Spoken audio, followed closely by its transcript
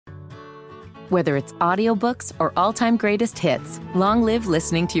Whether it's audiobooks or all-time greatest hits, long live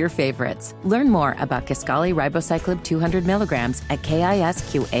listening to your favorites. Learn more about Kisqali Ribociclib 200 milligrams at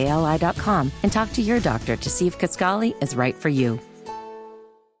KISQALI.com and talk to your doctor to see if Kisqali is right for you.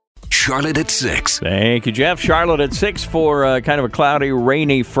 Charlotte at 6. Thank you, Jeff. Charlotte at 6 for kind of a cloudy,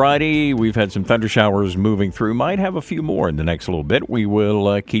 rainy Friday. We've had some thunder showers moving through. Might have a few more in the next little bit. We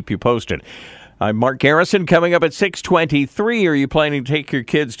will keep you posted. I'm Mark Garrison. Coming up at 6:23. Are you planning to take your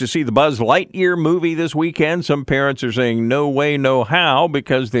kids to see the Buzz Lightyear movie this weekend? Some parents are saying no way, no how,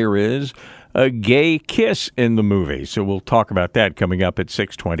 because there is a gay kiss in the movie. So we'll talk about that coming up at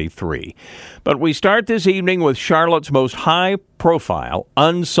 6:23. But we start this evening with Charlotte's most high-profile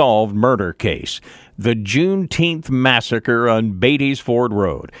unsolved murder case, the Juneteenth massacre on Beatties Ford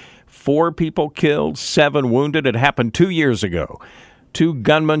Road. 4 people killed, 7 wounded. It happened 2 years ago. 2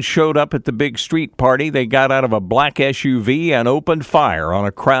 gunmen showed up at the big street party. They got out of a black SUV and opened fire on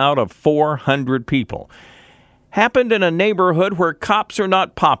a crowd of 400 people. Happened in a neighborhood where cops are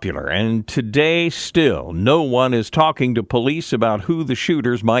not popular, and today still no one is talking to police about who the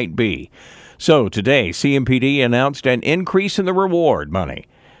shooters might be. So today, CMPD announced an increase in the reward money.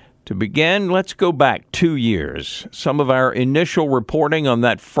 To begin, let's go back 2 years. Some of our initial reporting on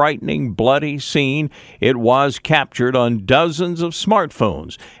that frightening, bloody scene, it was captured on dozens of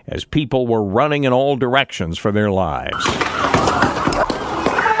smartphones as people were running in all directions for their lives.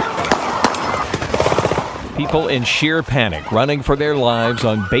 People in sheer panic running for their lives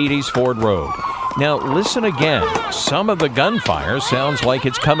on Beatties Ford Road. Now, listen again. Some of the gunfire sounds like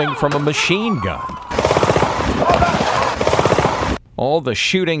it's coming from a machine gun. All the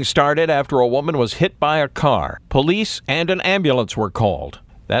shooting started after a woman was hit by a car. Police and an ambulance were called.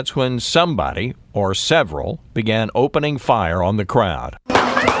 That's when somebody, or several, began opening fire on the crowd.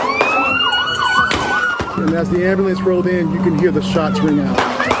 And as the ambulance rolled in, you can hear the shots ring out.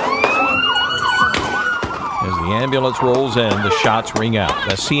 As the ambulance rolls in, the shots ring out.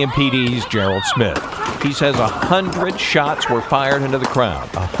 That's CMPD's Gerald Smith. He says 100 shots were fired into the crowd.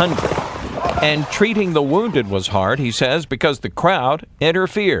 100. And treating the wounded was hard, he says, because the crowd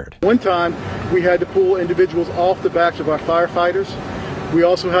interfered. One time, we had to pull individuals off the backs of our firefighters. We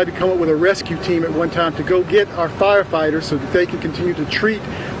also had to come up with a rescue team at one time to go get our firefighters so that they can continue to treat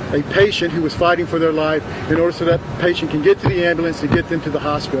a patient who was fighting for their life in order so that patient can get to the ambulance and get them to the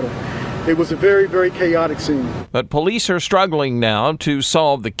hospital. It was a very, very chaotic scene. But police are struggling now to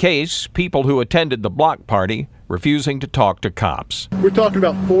solve the case. People who attended the block party refusing to talk to cops. We're talking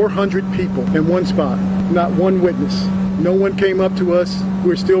about 400 people in one spot, not one witness. No one came up to us.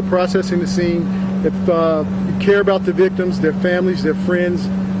 We're still processing the scene. If you care about the victims, their families, their friends,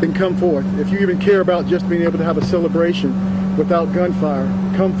 then come forth. If you even care about just being able to have a celebration without gunfire,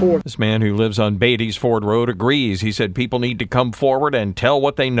 come forth. This man who lives on Beatties Ford Road agrees. He said people need to come forward and tell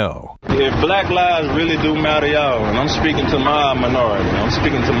what they know. If black lives really do matter, y'all, and I'm speaking to my minority, I'm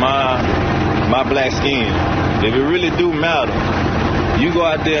speaking to my black skin, if it really do matter, you go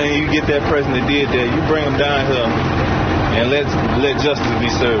out there and you get that person that did that, you bring them down here and let justice be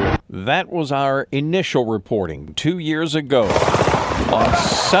served. That was our initial reporting 2 years ago on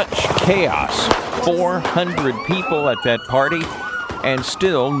such chaos. 400 people at that party, and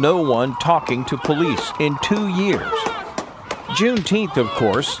still no one talking to police in 2 years. Juneteenth, of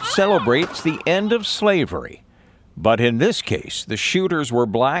course, celebrates the end of slavery. But in this case, the shooters were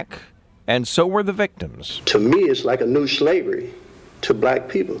black, and so were the victims. To me, it's like a new slavery to black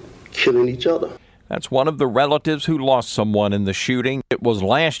people, killing each other. That's one of the relatives who lost someone in the shooting. It was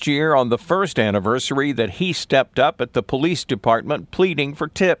last year on the first anniversary that he stepped up at the police department pleading for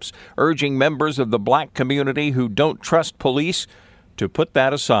tips, urging members of the black community who don't trust police to put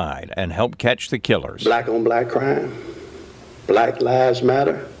that aside and help catch the killers. Black on black crime. Black lives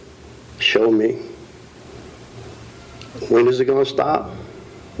matter. Show me. When is it going to stop?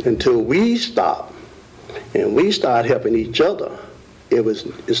 Until we stop and we start helping each other,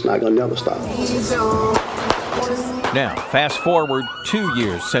 it's not going to never stop. Now, fast forward 2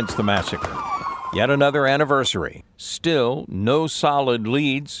 years since the massacre. Yet another anniversary. Still no solid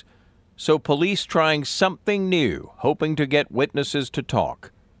leads. So police trying something new, hoping to get witnesses to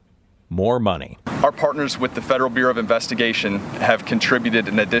talk. More money. Our partners with the Federal Bureau of Investigation have contributed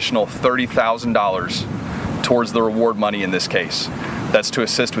an additional $30,000 towards the reward money in this case. That's to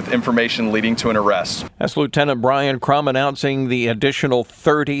assist with information leading to an arrest. That's Lieutenant Brian Crum announcing the additional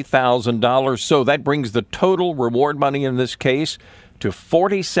 $30,000. So that brings the total reward money in this case to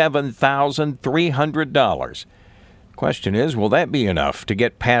 $47,300. Question is, will that be enough to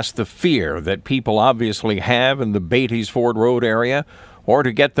get past the fear that people obviously have in the Beatties Ford Road area? or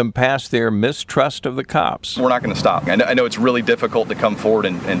to get them past their mistrust of the cops. We're not going to stop. I know it's really difficult to come forward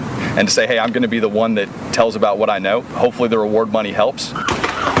and to say, hey, I'm going to be the one that tells about what I know. Hopefully the reward money helps.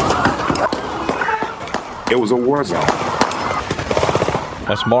 It was a war zone.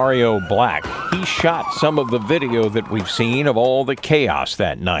 That's Mario Black. He shot some of the video that we've seen of all the chaos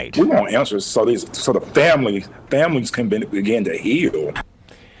that night. We want answers so the families can begin to heal.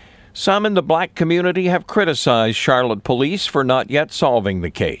 Some in the black community have criticized Charlotte police for not yet solving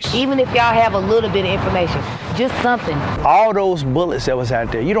the case. Even if y'all have a little bit of information, just something. All those bullets that was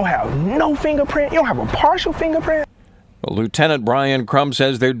out there, you don't have no fingerprint, you don't have a partial fingerprint. Well, Lieutenant Brian Crum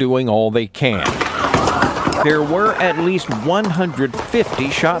says they're doing all they can. There were at least 150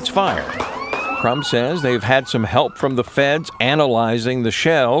 shots fired. Crum says they've had some help from the feds analyzing the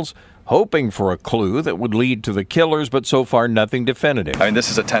shells, hoping for a clue that would lead to the killers, but so far nothing definitive. I mean, this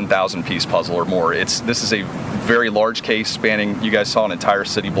is a 10,000-piece puzzle or more. This is a very large case spanning, you guys saw, an entire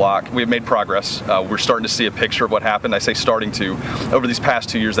city block. We have made progress. We're starting to see a picture of what happened. I say starting to. Over these past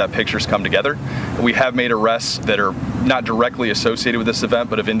 2 years, that picture's come together. We have made arrests that are not directly associated with this event,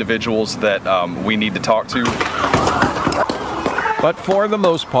 but of individuals that we need to talk to. But for the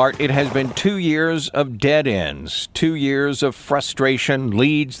most part, it has been 2 years of dead ends, 2 years of frustration,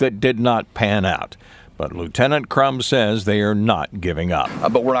 leads that did not pan out. But Lieutenant Crum says they are not giving up.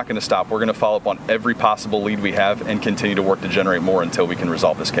 But we're not going to stop. We're going to follow up on every possible lead we have and continue to work to generate more until we can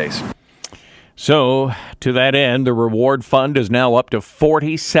resolve this case. So, to that end, the reward fund is now up to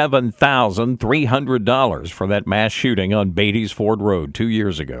 $47,300 for that mass shooting on Beatties Ford Road 2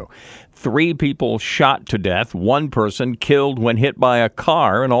 years ago. 3 people shot to death, 1 person killed when hit by a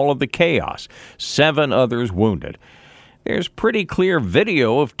car in all of the chaos, 7 others wounded. There's pretty clear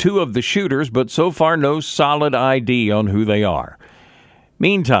video of 2 of the shooters, but so far no solid ID on who they are.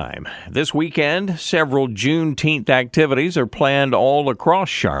 Meantime, this weekend, several Juneteenth activities are planned all across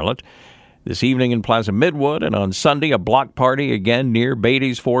Charlotte. This evening in Plaza Midwood, and on Sunday, a block party again near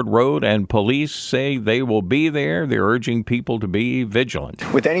Beatties Ford Road, and police say they will be there. They're urging people to be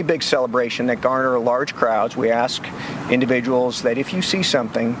vigilant. With any big celebration that garner large crowds, we ask individuals that if you see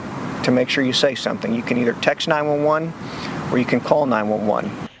something, to make sure you say something. You can either text 911 or you can call 911.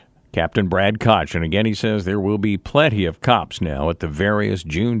 Captain Brad Koch, and again he says there will be plenty of cops now at the various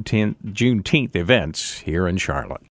Juneteenth events here in Charlotte.